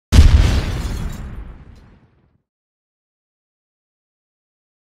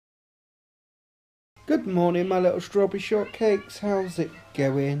Good morning, my little strawberry shortcakes. How's it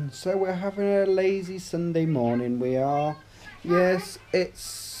going? So we're having a lazy Sunday morning, we are. Yes,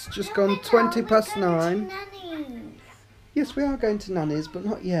 it's just gone 20 past 9. Yes, we are going to Nanny's, but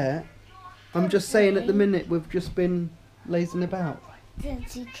not yet. I'm just saying at the minute we've just been lazing about.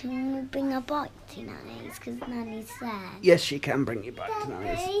 Daddy, can we bring a bike to Nanny's? Because Nanny's there. Yes, she can bring you back to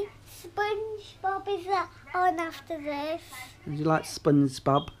Nanny's. Daddy, SpongeBob is on after this. Would you like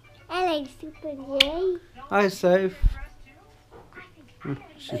SpongeBob? Hello, Spongy. Hi, Soph.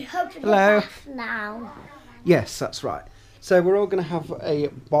 Hello. Now. Yes, that's right. So we're all going to have a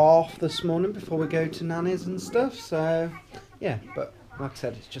bath this morning before we go to Nanny's and stuff. So, yeah, but like I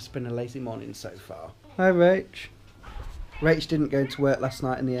said, it's just been a lazy morning so far. Hi, Rach. Rach didn't go to work last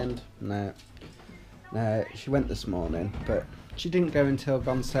night in the end. No, she went this morning, but she didn't go until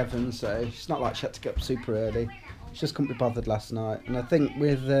gone 7, so it's not like she had to get up super early. She just couldn't be bothered last night. And I think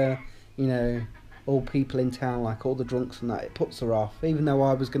with, you know, all people in town, like all the drunks and that, it puts her off. Even though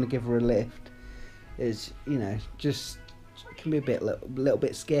I was going to give her a lift, it's, you know, just it can be a little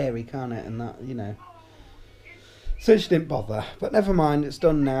bit scary, can't it? And that, you know. So she didn't bother. But never mind, it's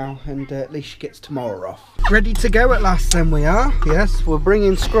done now, and at least she gets tomorrow off. Ready to go at last then we are. Yes, we're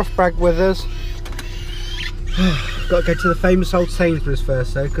bringing Scruff Bag with us. Got to go to the famous old Sainsbury's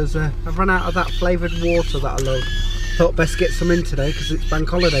first though, because I've run out of that flavoured water that I love. Thought best get some in today because it's bank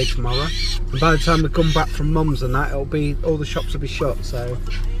holiday tomorrow, and by the time we come back from mum's and that, it'll be, all the shops will be shut. So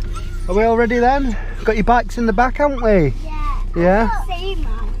are we all ready then? Got your bikes in the back, haven't we? Yeah.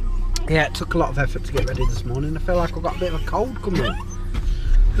 Yeah, it took a lot of effort to get ready this morning. I feel like I've got a bit of a cold coming.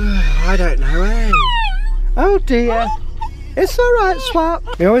 I don't know, eh? Oh dear. It's alright, Swap.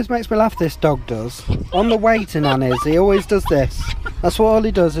 He always makes me laugh, this dog does. On the way to Nanny's, he always does this. That's what all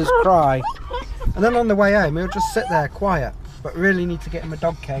he does is cry. And then on the way home, he'll just sit there quiet. But really need to get him a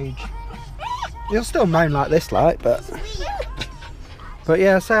dog cage. He'll still moan like this, like, but... But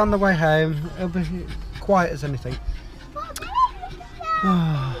yeah, say on the way home, he'll be quiet as anything.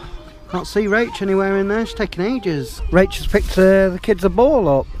 Can't see Rach anywhere in there, she's taking ages. Rach has picked the kids a ball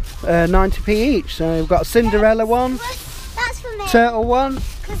up, 90p each. So we've got a Cinderella one. That's for me. Turtle one,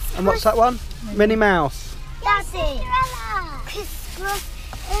 and what's that one? Minnie Mouse. That's it.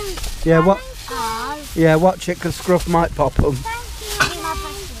 Yeah, what? Yeah, watch it because Scruff might pop them.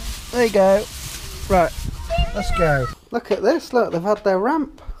 There you go. Right, let's go. Look at this. Look, they've had their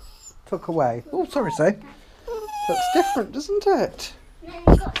ramp took away. Oh, sorry, Say. Looks different, doesn't it?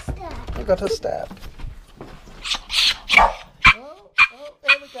 They've got a step. Oh,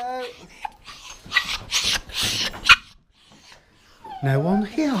 there we go. No one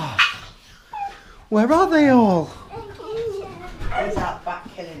here. Where are they all? He's out back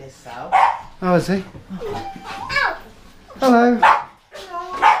killing himself. Oh, is he? Hello.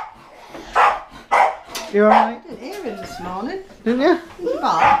 You alright? I didn't hear him this morning. Didn't you?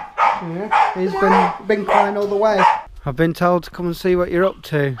 But Yeah. He's been crying all the way. I've been told to come and see what you're up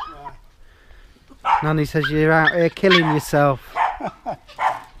to. Nanny says you're out here killing yourself.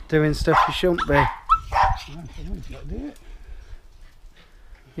 Doing stuff you shouldn't be.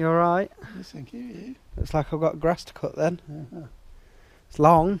 You alright? Yes, thank you. Looks like I've got grass to cut then. It's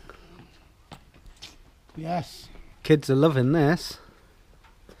long. Yes. Kids are loving this.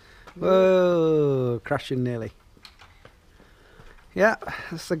 Whoa, crashing nearly. Yeah,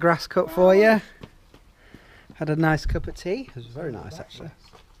 that's the grass cut for you. Had a nice cup of tea. It was very nice actually.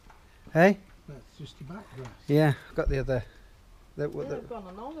 Hey? That's just your back grass. Yeah, I've got the other. we've gone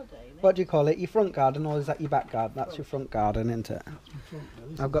on holiday. What do you call it? Your front garden, or is that your back garden? That's your front garden, isn't it? That's my front door,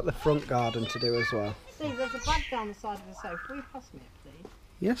 isn't I've got the front garden to do as well. Steve, there's a bag down the side of the sofa. Will you pass me it, please?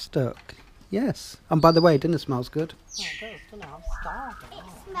 Yes, Duck. Yes. And by the way, dinner smells good. Oh, it does, doesn't it? I'm starving. It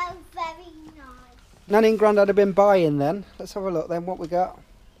smells very nice. Nanny and Grandad have been buying then. Let's have a look then what we got.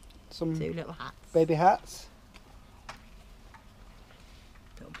 Some 2 little hats. baby hats,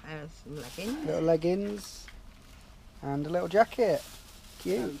 Little pair of some leggings. little leggings, and a little jacket.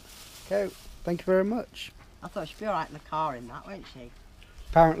 Cute. Coat. Thank you very much. I thought she'd be alright in the car in that, won't she?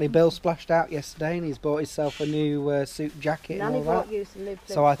 Apparently Bill splashed out yesterday and he's bought himself a new suit jacket Nanny and all bought that. you some new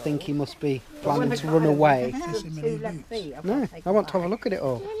So I think he must be planning to run away. Two left feet. I've got No, to take I want to them have a look at it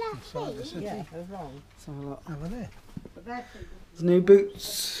all. Inside the city. back. Yeah, they're wrong. Let's have a look. Over there. But they're too There's new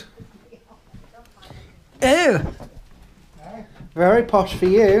boots. Ew! Very posh for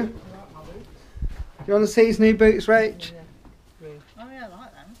you. Do you want to see his new boots, Rach? Oh yeah, I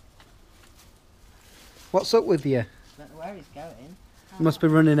like them. What's up with you? Don't know where he's going. You must be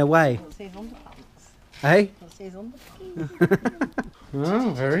running away. Can't see his underpants. Hey? Can't see his underpants.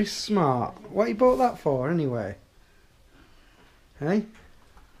 Oh, very smart. What you bought that for anyway? Hey?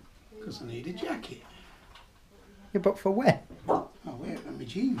 Because I need a jacket. Yeah, but for when? Oh, wait, let me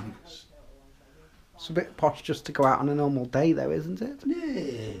jeans. It's a bit posh just to go out on a normal day, though, isn't it? No,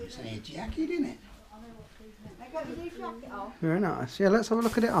 it's a jacket, isn't it? Very nice. Yeah, let's have a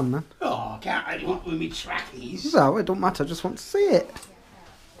look at it on then. Oh, I can't have it with me trackies. So, it don't matter, I just want to see it.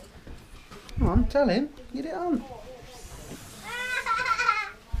 Come on, tell him. Get it on.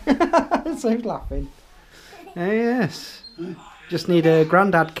 So laughing. Oh, yes. Just need a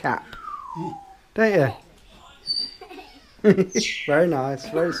grandad cap. Don't you? Very nice,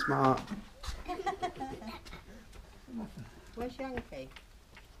 very smart. Where's Yankee?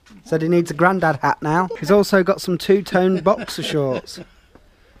 Said he needs a grandad hat now. He's also got some two-toned boxer shorts.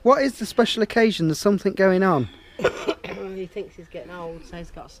 What is the special occasion? There's something going on. He thinks he's getting old, so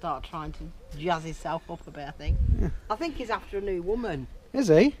he's got to start trying to jazz himself up a bit, I think. Yeah. I think he's after a new woman. Is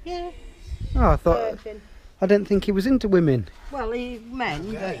he? Yeah. Oh, I didn't think he was into women. Well, he's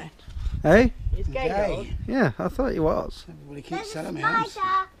men, but Hey? he's gay. Dog. Yeah, I thought he was. Everybody keeps telling me I'm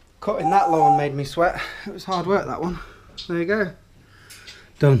Cutting that lawn made me sweat. It was hard work, that one. There you go.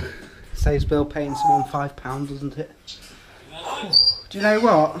 Done. Saves Bill paying someone £5, doesn't it? Do you know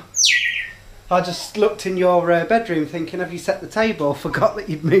what? I just looked in your bedroom thinking, have you set the table? Forgot that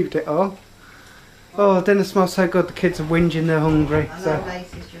you'd moved it all. Oh, dinner smells so good. The kids are whinging, they're hungry. I know So,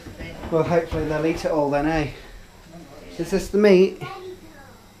 Lacey's just been. well, hopefully they'll eat it all then, eh? Is this the meat?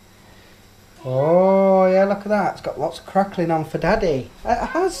 Oh, yeah, look at that. It's got lots of crackling on for Daddy.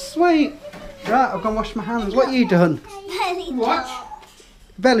 How sweet. Right, I've gone wash my hands. What you done?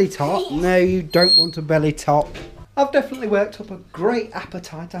 Belly top? No, you don't want a belly top. I've definitely worked up a great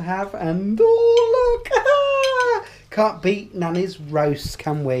appetite, I have. And, oh, look. Ah! Can't beat Nanny's roast,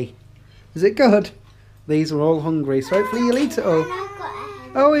 can we? Is it good? These are all hungry, so hopefully you'll eat it all.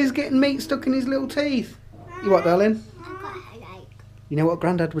 Oh, he's getting meat stuck in his little teeth. You what, darling? I've got a headache. You know what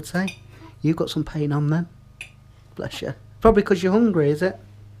Grandad would say? You've got some pain on then. Bless you. Probably because you're hungry, is it?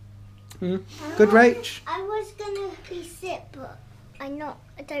 Good, Rach? I was gonna be sick, but I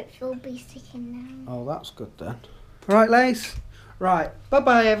don't feel be sick now. Oh, that's good then. Right, Lace? Right,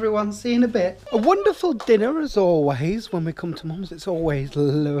 bye-bye everyone, see you in a bit. A wonderful dinner as always when we come to Mum's. It's always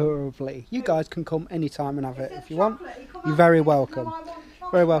lovely. You guys can come anytime and have it if you want. You're very welcome.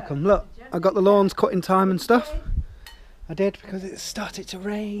 Very welcome. Look, I got the lawns cut in time and stuff. I did because it started to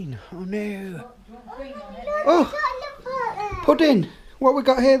rain. Oh no. Oh, pudding. What we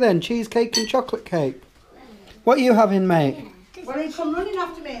got here then? Cheesecake and chocolate cake. What are you having, mate? Well, he come running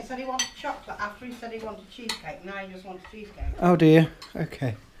after me and said he wanted chocolate after he said he wanted cheesecake. Now he just wants cheesecake. Oh dear.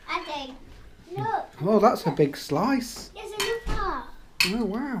 Okay. Okay, look. Oh, that's a big slice. There's a new part. Oh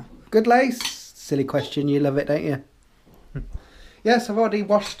wow. Good, Lace. Silly question. You love it, don't you? Yes, I've already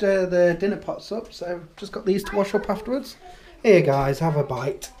washed the dinner pots up, so just got these to wash up afterwards. Here, guys, have a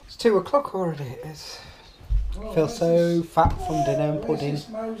bite. It's 2 o'clock already. I feel so fat from dinner and pudding.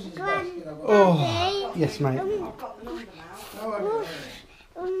 Oh, yes, mate.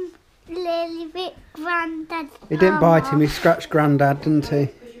 Little bit Grandad. He didn't bite him, he scratched Grandad, didn't he?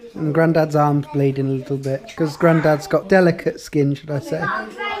 And Grandad's arm's bleeding a little bit, because Grandad's got delicate skin, should I say.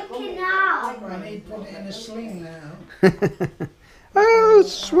 Breaking out. I need to put it in a sling now. Oh,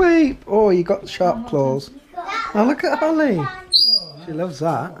 sweet. Oh, you got sharp claws. Oh, look at Holly. She loves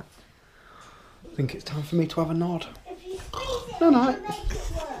that. I think it's time for me to have a nod. No, no.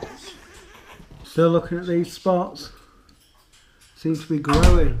 Still looking at these spots. Seem to be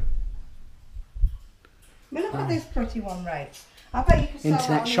growing. Well, look at this pretty one, Ray. I bet you can sell that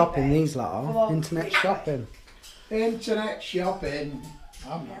Internet on shopping, eBay. these lot are. Internet shopping. Internet shopping.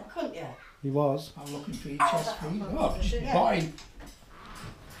 I'm Yeah, not. couldn't you? He was. I'm looking for your chest feed. Oh, just buying.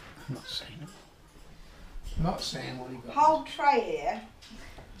 I'm not saying it. I'm not saying what you got. Whole tray here.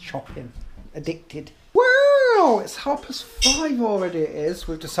 Shopping. Addicted. Wow, it's 5:30 already it is.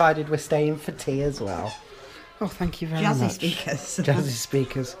 We've decided we're staying for tea as well. Oh, thank you very Jazzy much. speakers. Jazzy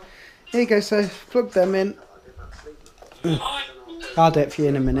speakers. Here you go, so plug them in. I'll do it for you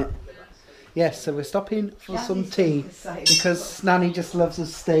in a minute. Yes, so we're stopping for some tea because Nanny just loves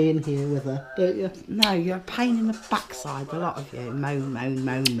us staying here with her, don't you? No, you're a pain in the backside, a lot of you. Moan, moan,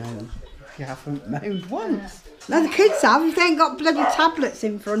 moan, moan. You haven't moaned once. No, the kids have. They ain't got bloody tablets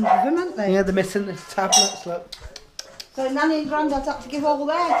in front of them, haven't they? Yeah, they're missing the tablets, look. So Nanny and Grandad had to give all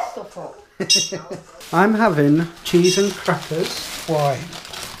their stuff up. I'm having cheese and crackers. Why?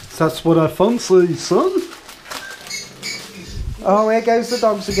 That's what I fancy, son. Oh, here goes the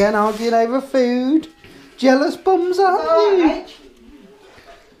dogs again, arguing over food. Jealous bums, aren't you?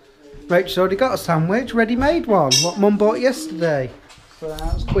 Rachel's already got a sandwich, ready-made one. What Mum bought yesterday. So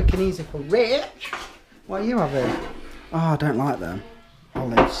that was quick and easy for Rich. What are you having? Oh, I don't like them.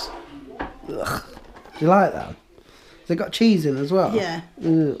 Olives. Ugh. Do you like them? They got cheese in as well? Yeah.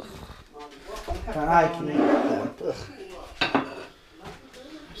 Ugh. I can eat them. Ugh.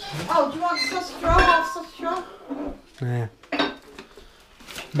 Oh, do you want sausage roll? Have sausage roll? Yeah.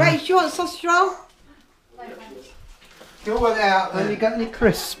 Grace, do you want sausage roll? Go without Have you got any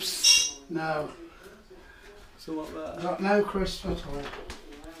crisps? No. So what that? Got no crisps at all.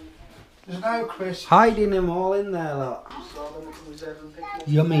 There's no crisps. Hiding them all in there, look.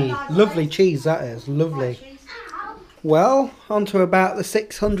 Yummy. Lovely cheese, that is. Lovely. Well, on to about the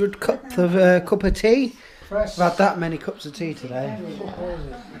 600 cup of tea. I've had that many cups of tea today.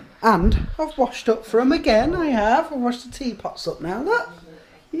 And I've washed up for them again, I have. I've washed the teapots up now, look.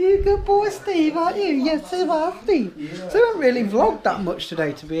 You good boy, Steve, aren't you? Yes, you are, Steve. So I haven't really vlogged that much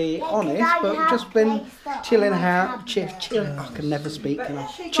today, to be honest, but we've just been chilling out, chilling. I can never speak, can I?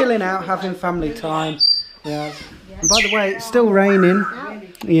 Chilling out, having family time. Yeah. And by the way, it's still raining.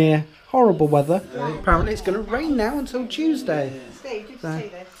 Yeah, horrible weather. Apparently it's going to rain now until Tuesday. Steve, did you see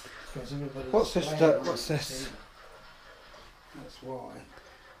this? What's this? What's this? That's why.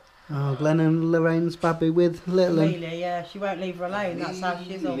 Oh, Glenn and Lorraine's baby with little one. Amelia, yeah, she won't leave her alone. That's how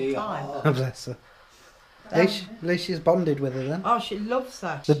she is all the time. Oh, bless her. At least she's bonded with her then. Oh, she loves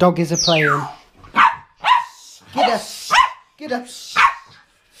her. The doggies are playing. Get up! Get up!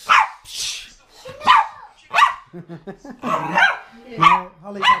 No,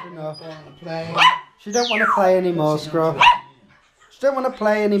 Holly's had enough. She don't want to play anymore, Scrub. She don't want to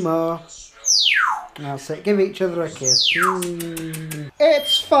play anymore. That's it. Give each other a kiss.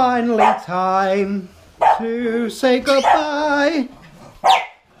 It's finally time to say goodbye.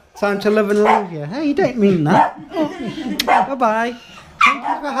 Time to love and leave you. Hey, you don't mean that. Bye-bye. Thank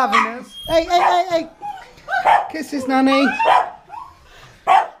you for having us. Hey, hey, hey, hey. Kisses, Nanny.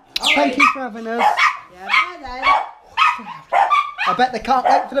 Thank you for having us. Yeah, bye then. I bet they can't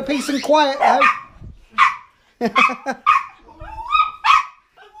wait for the peace and quiet, though.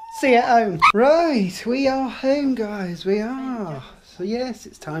 See you at home. Right, we are home, guys. We are. So yes,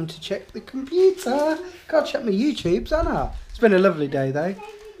 it's time to check the computer. Gotta check my YouTubes, haven't I? It's been a lovely day, though.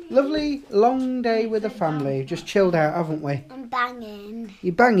 Lovely, long day with the family. Just chilled out, haven't we? I'm banging.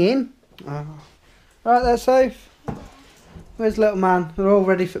 You banging? Oh. Right there, Soph. Where's little man? They're all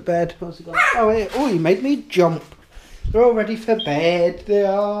ready for bed. What's he got? Oh, here. Oh, you made me jump. They're all ready for bed. They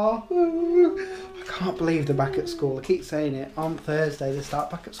are. Ooh. I can't believe they're back at school. I keep saying it. On Thursday they start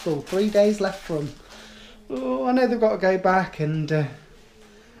back at school. 3 days left for them. Oh, I know they've got to go back and,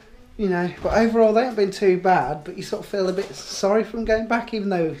 you know, but overall they haven't been too bad. But you sort of feel a bit sorry for them going back, even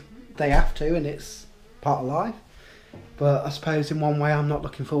though they have to and it's part of life. But I suppose in one way I'm not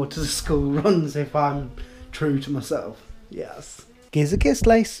looking forward to the school runs if I'm true to myself. Yes. Gives a kiss,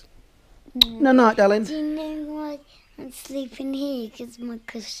 Lace. No night, darling. Do you know why I'm sleeping here? Because my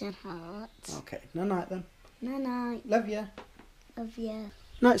cushion hurts. Okay, no night then. No night. Love ya. Love you.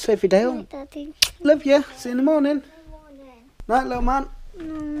 Night, Sophie Dale. Night, Daddy. Love ya. See you in the morning. Morning. Night, little man. See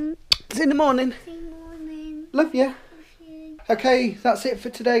you in the morning. See you morning. Love ya. Love you. Okay, that's it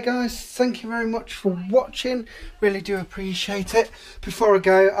for today, guys. Thank you very much for watching. Really do appreciate it. Before I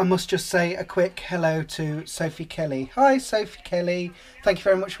go, I must just say a quick hello to Sophie Kelly. Hi, Sophie Kelly. Thank you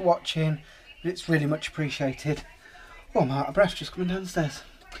very much for watching. It's really much appreciated. Oh, I'm out of breath just coming downstairs.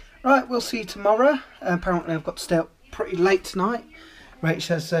 Right, we'll see you tomorrow. Apparently, I've got to stay up pretty late tonight.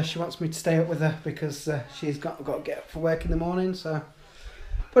 Rach says she wants me to stay up with her because she's got to get up for work in the morning. So,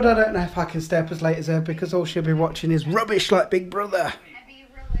 but I don't know if I can stay up as late as her because all she'll be watching is rubbish like Big Brother.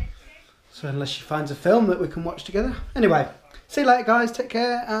 So unless she finds a film that we can watch together. Anyway, see you later, guys. Take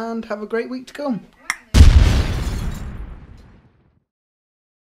care and have a great week to come.